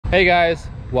Hey guys,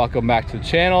 welcome back to the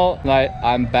channel. Tonight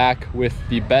I'm back with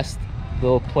the best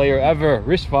little player ever,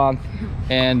 Rishvanth,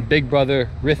 and big brother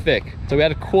Rithvik. So we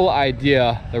had a cool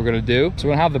idea that we're gonna do. So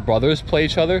we're gonna have the brothers play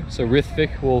each other. So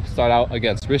Rithvik will start out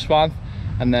against Rishvanth,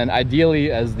 and then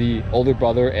ideally as the older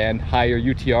brother and higher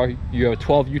UTR, you have a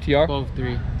 12 UTR?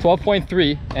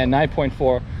 12.3 and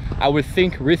 9.4. I would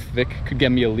think Rithvik could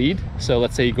get me a lead. So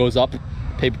let's say he goes up,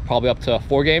 probably up to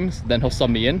 4 games, then he'll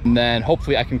sub me in, and then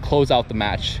hopefully I can close out the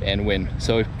match and win.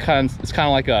 So it's kind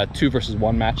of like a 2 versus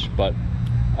 1 match, but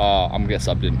I'm gonna get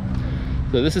subbed in.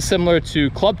 So this is similar to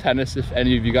club tennis, if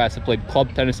any of you guys have played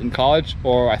club tennis in college,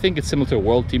 or I think it's similar to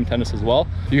world team tennis as well.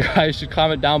 You guys should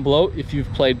comment down below if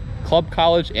you've played club,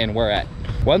 college, and where at.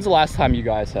 When's the last time you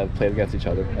guys have played against each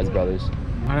other as brothers?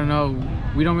 I don't know.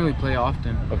 We don't really play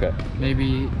often. Okay.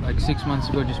 Maybe like 6 months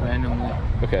ago, just randomly.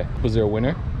 Okay. Was there a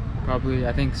winner? Probably,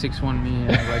 I think 6-1 me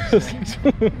and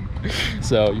like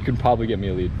So you can probably get me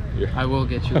a lead here. I will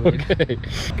get you a lead. Okay.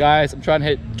 Guys, I'm trying to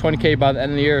hit 20K by the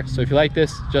end of the year. So if you like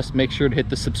this, just make sure to hit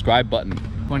the subscribe button.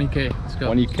 20K, let's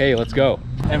go. 20K, let's go.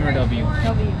 M or W?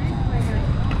 W.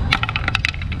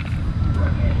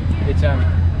 It's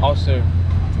also.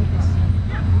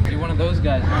 You're one of those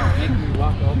guys now, making me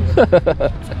walk all the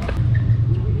way.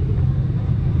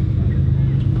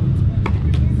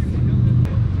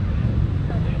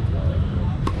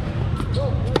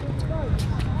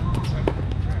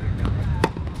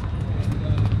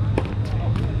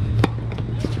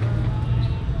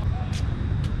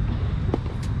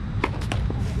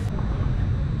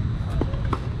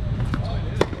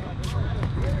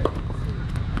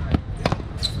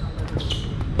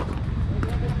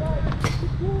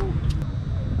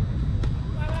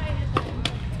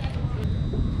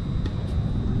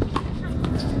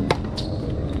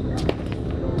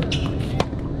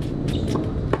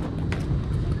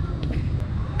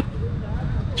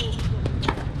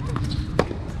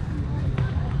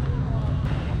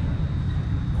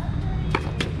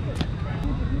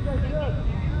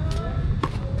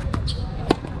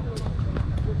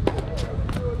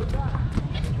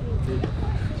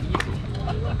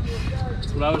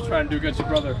 What I was trying to do against your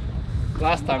brother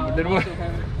last time, but didn't work.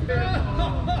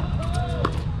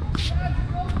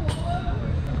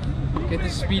 Get the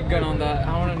speed gun on that.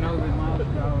 I want to know the miles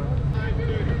per hour.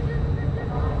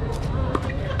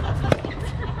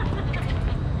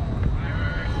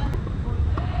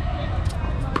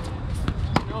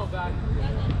 No, back.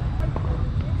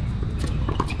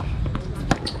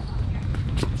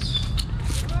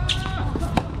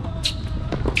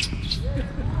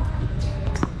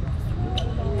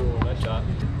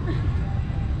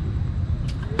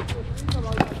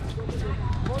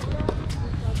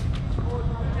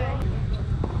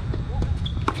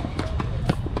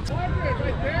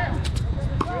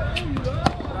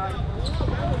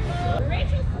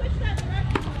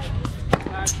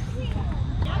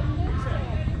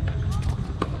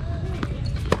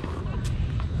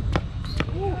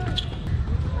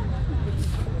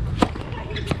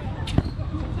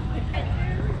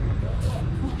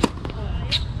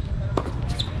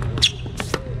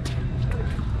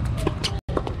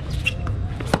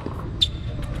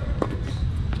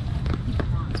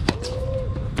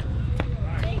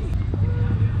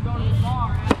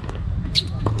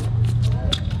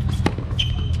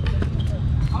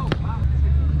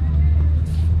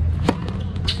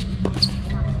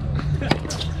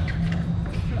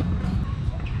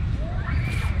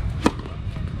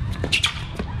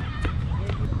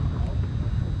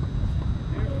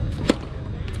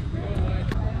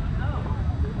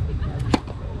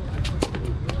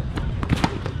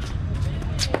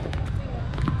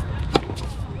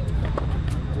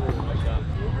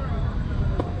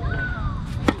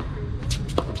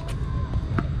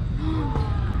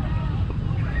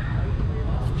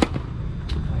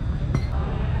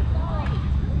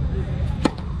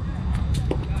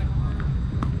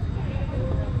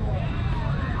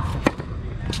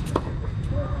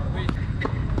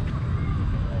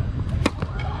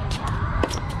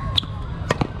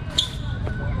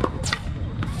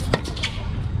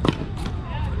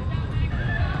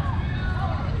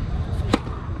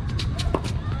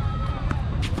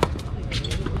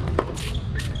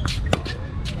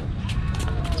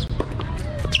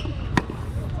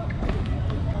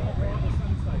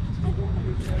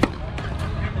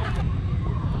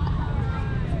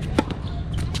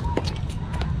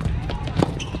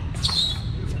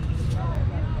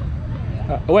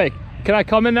 Wait, can I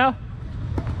come in now?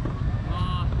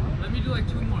 Let me do like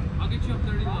 2 more. I'll get you up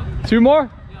 30 love. 2 more?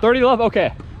 Yeah. 30 love?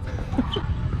 Okay.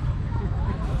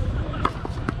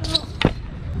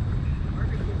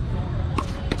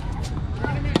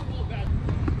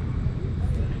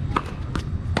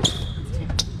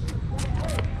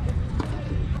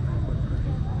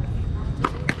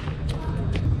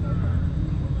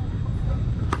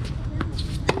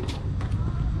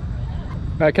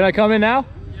 right, can I come in now?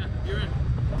 Yeah, you're in.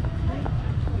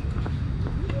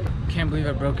 Can't believe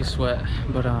I broke his sweat,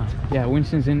 but yeah,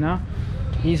 Winston's in now.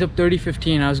 He's up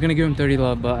 30-15. I was gonna give him 30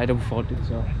 love, but I defaulted,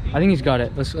 so I think he's got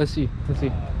it. Let's see.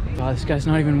 Oh, this guy's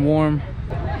not even warm.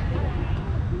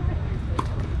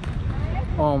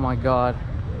 Oh my god.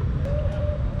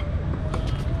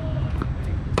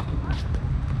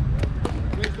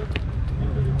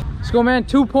 Let's go, man.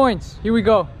 2 points. Here we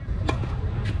go.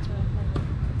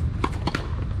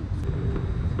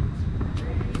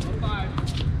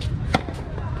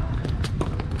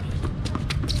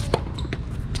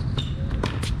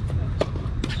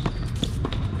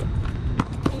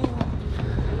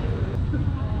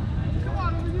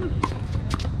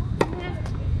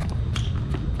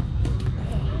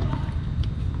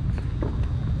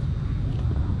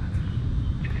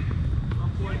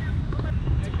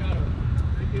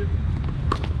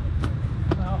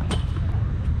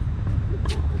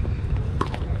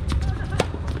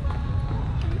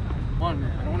 Man,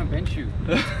 I don't want to bench you.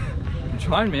 I'm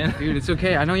trying, man. Dude, it's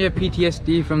okay. I know you have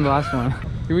PTSD from the last one.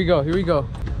 Here we go.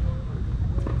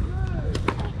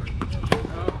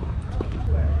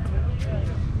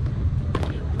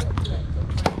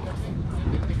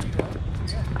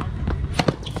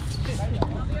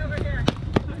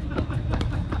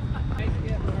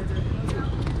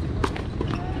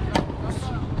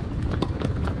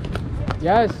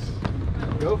 Yes.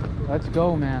 Go. Let's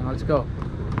go, man. Let's go.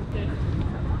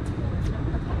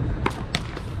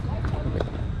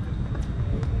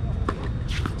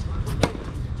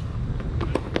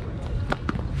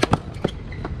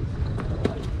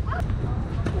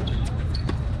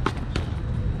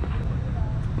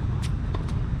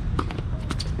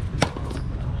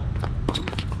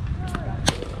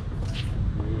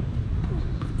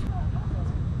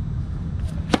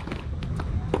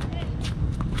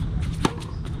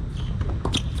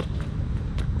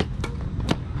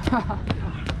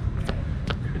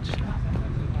 Good shot.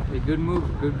 Hey, good move.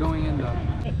 Good going in though.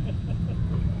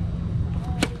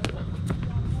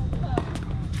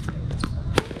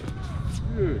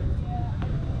 Dude.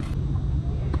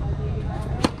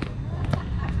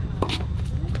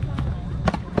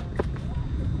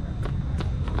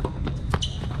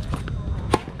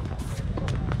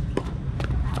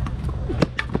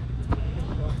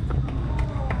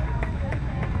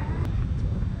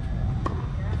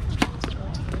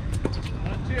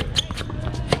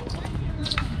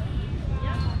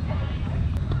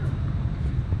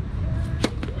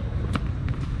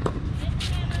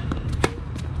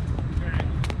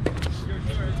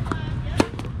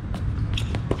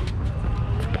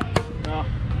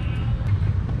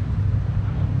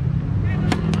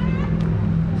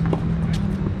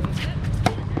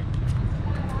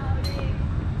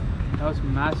 That was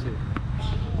massive.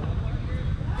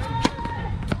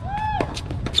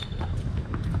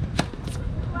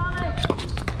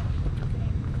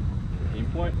 Game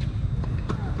point.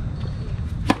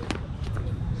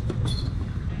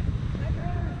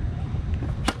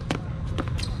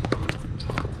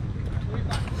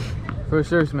 First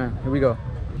service, man. Here we go.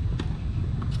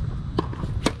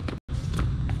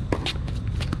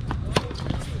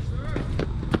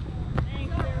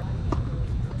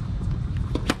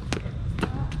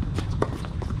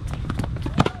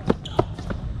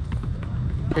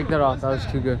 Take that off. That was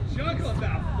too good.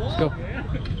 Let's go.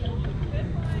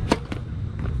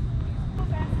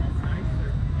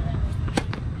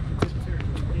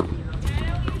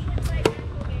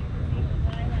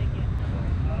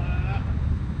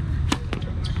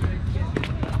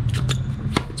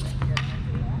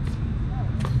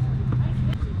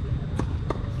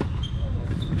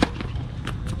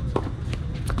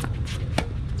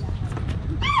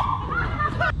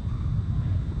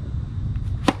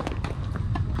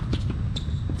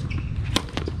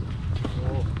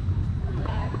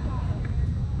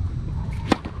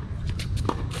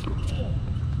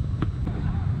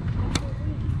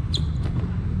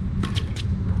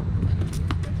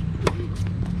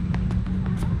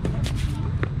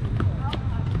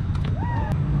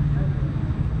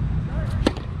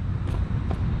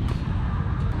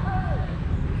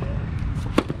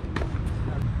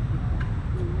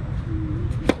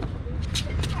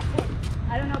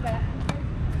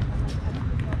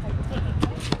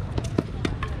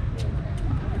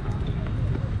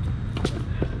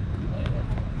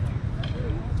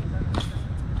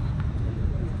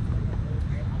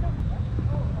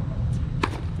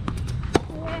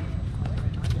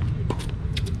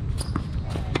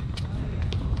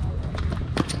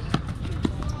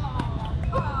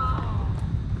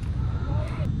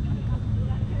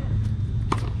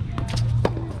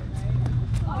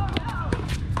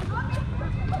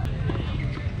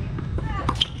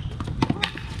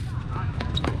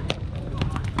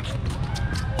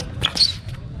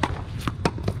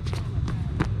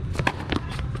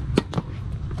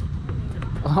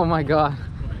 Oh my god.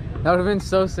 That would have been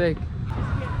so sick.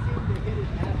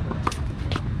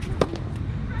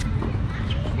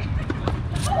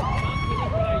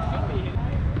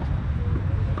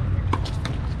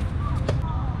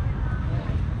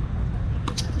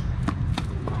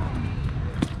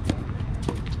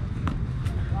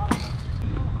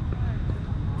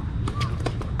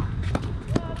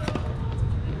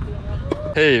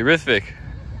 Hey, Rithvik.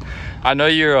 I know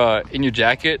you're in your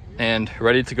jacket and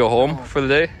ready to go home for the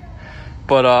day,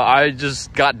 but I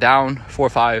just got down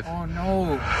 4-5. Oh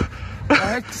no.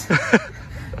 What?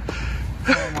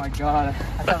 Oh my god.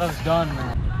 I thought I was done,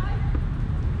 man.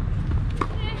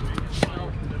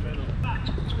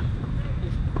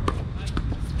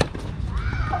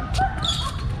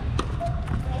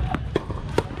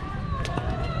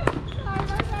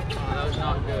 That was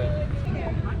not good.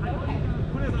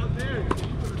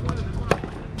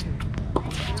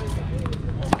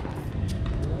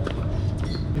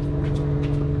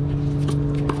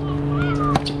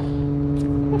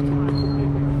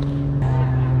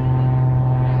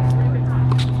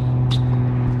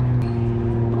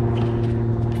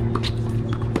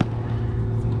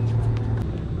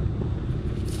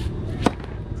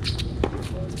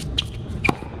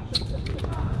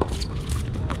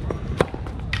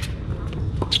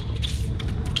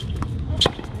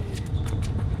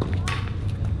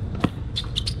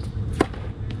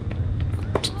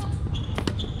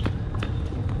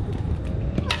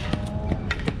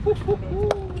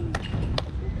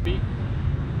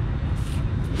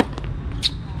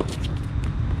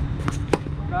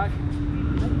 Back.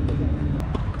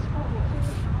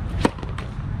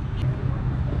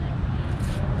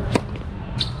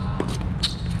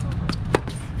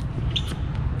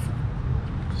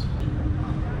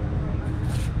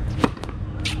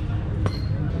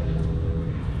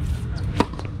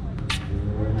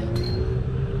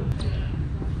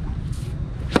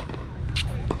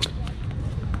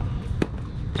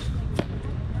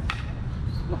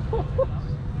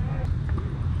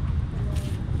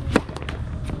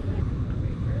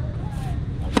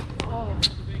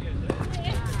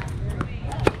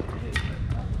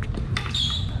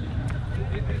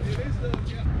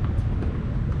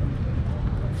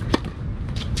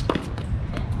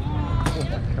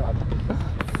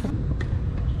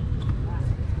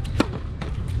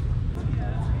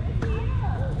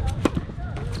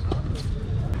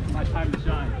 My time to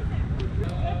shine.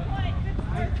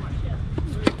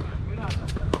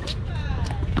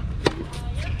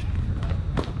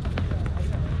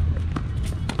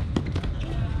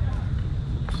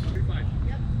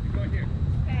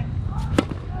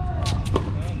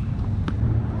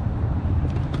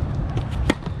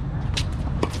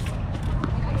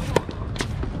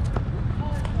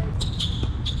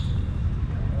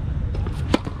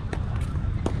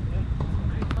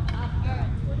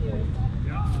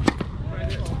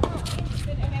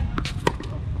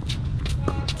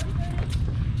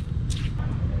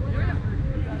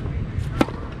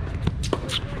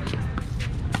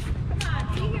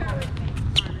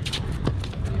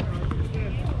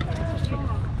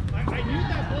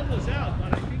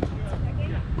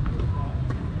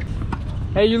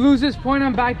 Hey, you lose this point,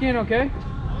 I'm back in, okay?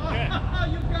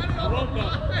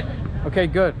 Okay,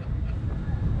 good.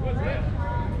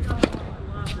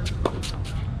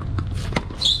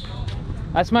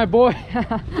 That's my boy.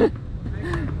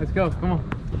 Let's go, come on.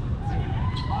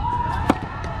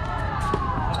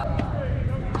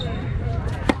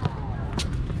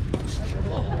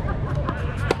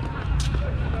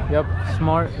 Yep,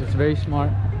 smart, it's very smart.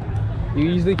 You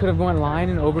easily could have gone line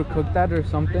and overcooked that or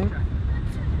something.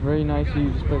 Very nice,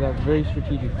 you just play that very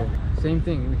strategically. Same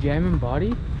thing, jam in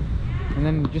body, and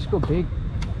then just go big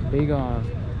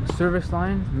service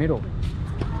line, middle.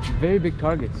 Very big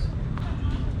targets.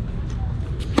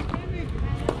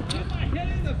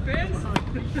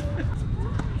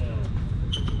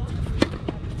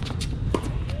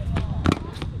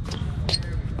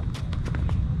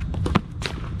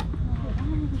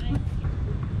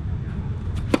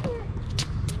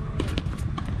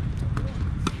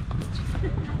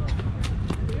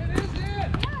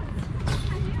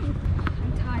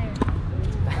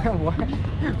 What?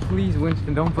 Please,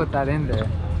 Winston, don't put that in there.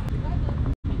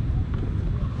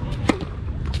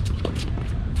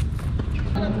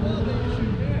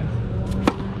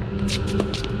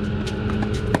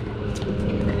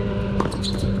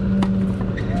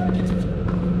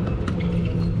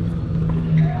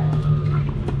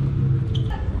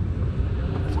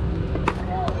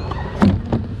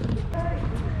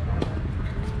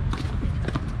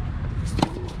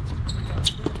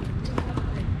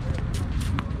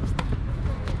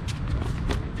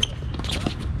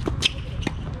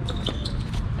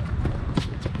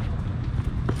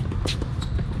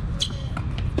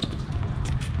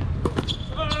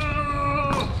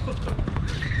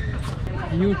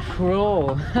 You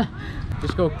troll.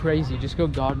 Just go crazy. Just go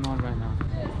God mode right now.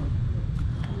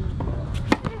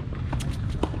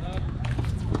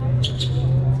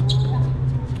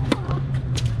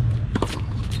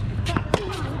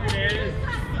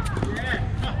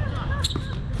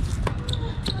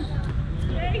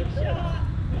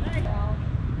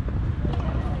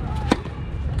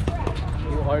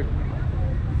 You are.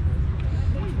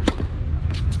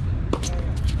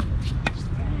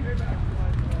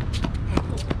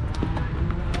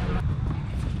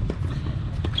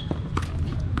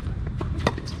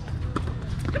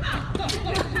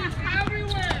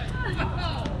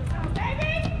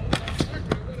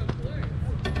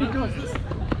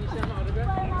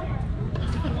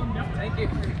 Thank you.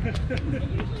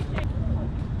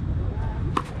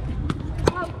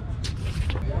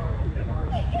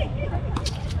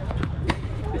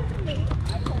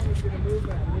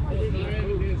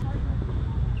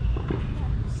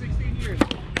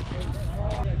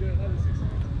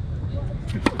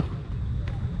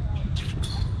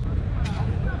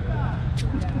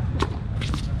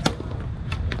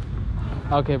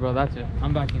 Okay, bro, that's it.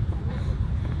 I'm back in.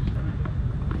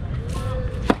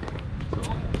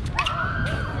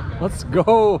 Let's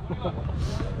go.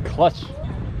 Clutch.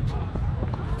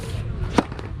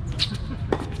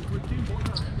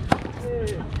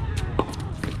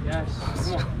 Yes.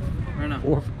 Right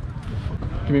now.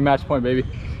 Give me match point, baby.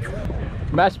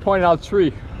 Match point out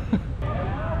tree.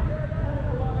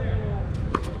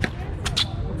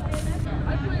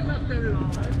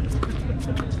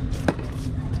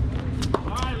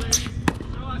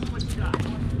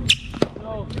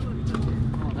 Oh,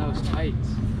 that was tight.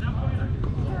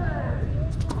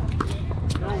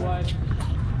 Wide.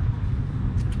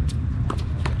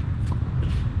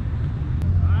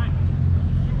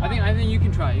 I think you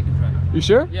can try. You can try. You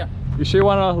sure? Yeah. You sure you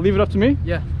want to leave it up to me?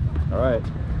 Yeah. All right.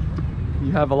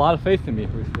 You have a lot of faith in me,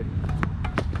 Rithvik.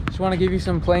 Just want to give you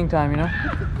some playing time, you know?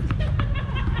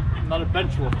 I'm not a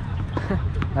bench wolf.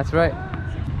 That's right.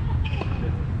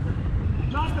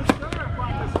 Not the syrup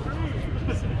on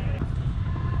the street.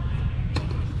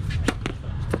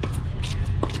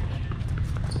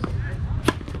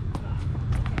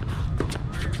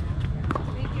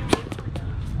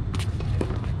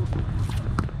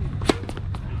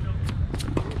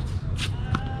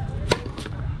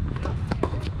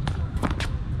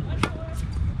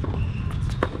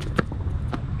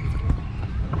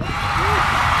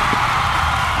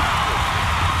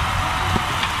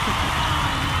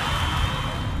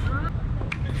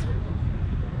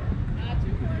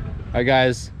 Alright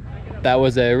guys, that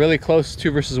was a really close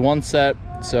 2 versus 1 set.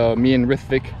 So me and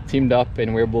Rithvik teamed up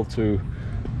and we were able to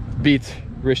beat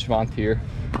Rishvanth here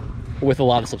with a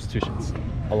lot of substitutions.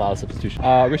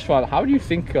 Rishvanth, how do you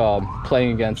think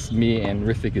playing against me and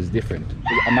Rithvik is different?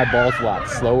 Are my balls a lot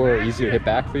slower or easier to hit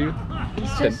back for you?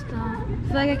 It's just, I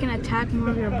feel like I can attack more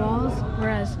of your balls,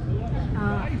 whereas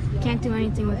can't do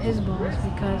anything with his balls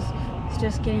because it's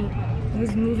just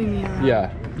he's moving me around.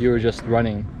 Yeah, you were just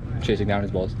running, chasing down his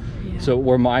balls. Yeah. So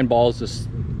were mine balls just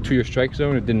to your strike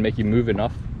zone? It didn't make you move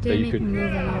enough that you could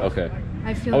move enough. Okay.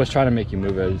 I was trying to make you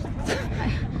move.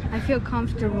 I feel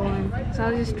comfortable, and so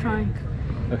I was just trying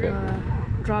Okay.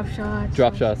 drop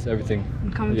shots, everything.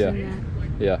 and coming Yeah. to that.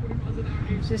 Yeah.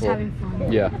 It's just Well, having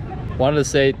fun. Yeah. Wanted to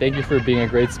say thank you for being a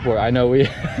great sport. I know we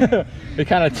we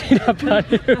kind of teamed up on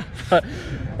you, but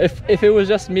if it was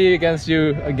just me against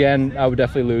you again, I would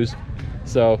definitely lose.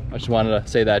 So I just wanted to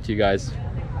say that to you guys.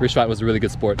 Rishvanth was a really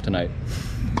good sport tonight.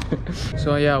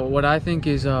 So yeah, what I think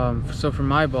is, so for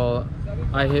my ball,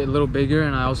 I hit a little bigger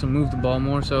and I also moved the ball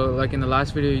more. So like in the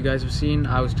last video you guys have seen,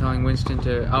 I was telling Winston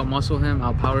to out-muscle him,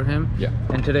 out-power him. Yeah.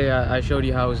 And today I showed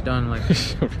you how it was done. Like,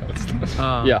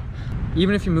 Yeah.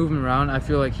 Even if you move him around, I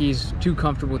feel like he's too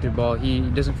comfortable with your ball. He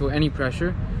doesn't feel any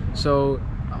pressure. So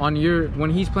when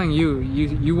he's playing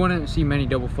you wouldn't see many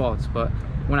double faults. But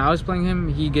when I was playing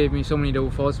him, he gave me so many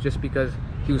double faults just because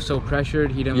he was so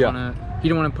pressured. He didn't want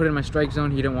to put it in my strike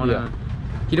zone. He didn't want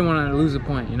to lose the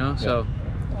point, you know. So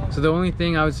the only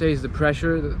thing I would say is the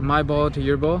pressure, my ball to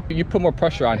your ball. You put more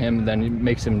pressure on him, then it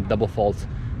makes him double fault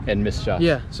and miss shots.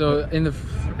 Yeah. So in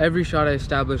every shot I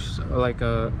establish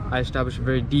a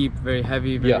very deep, very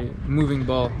heavy, very moving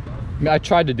ball. I mean, I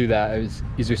tried to do that. It was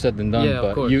easier said than done. Yeah, but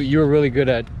of course. you were really good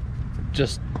at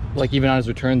just like even on his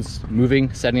returns,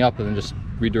 moving, setting up, and then just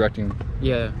redirecting.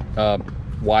 Yeah.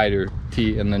 Wide or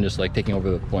T, and then just like taking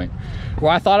over the point. Well,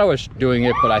 I thought I was doing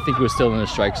it, but I think it was still in the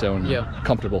strike zone. Yeah.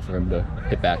 Comfortable for him to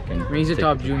hit back. And I mean, he's a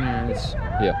top junior.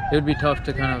 It would be tough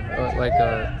to kind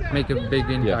of make a big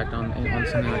impact on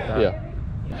something like that. Yeah.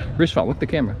 Rishvanth, look at the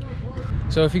camera.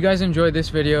 So if you guys enjoyed this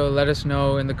video, let us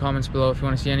know in the comments below if you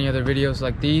want to see any other videos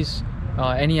like these.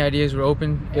 Any ideas we're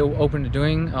open to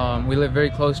doing. We live very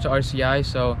close to RCI,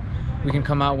 so we can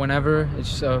come out whenever.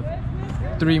 It's just a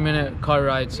 3-minute car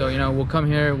ride, so you know, we'll come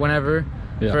here whenever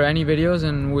for any videos,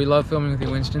 and we love filming with you,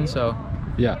 Winston, so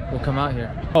we'll come out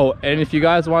here. Oh, and if you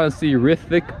guys want to see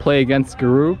Rithvik play against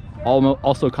Guru,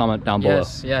 also comment down below.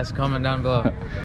 Yes, comment down below.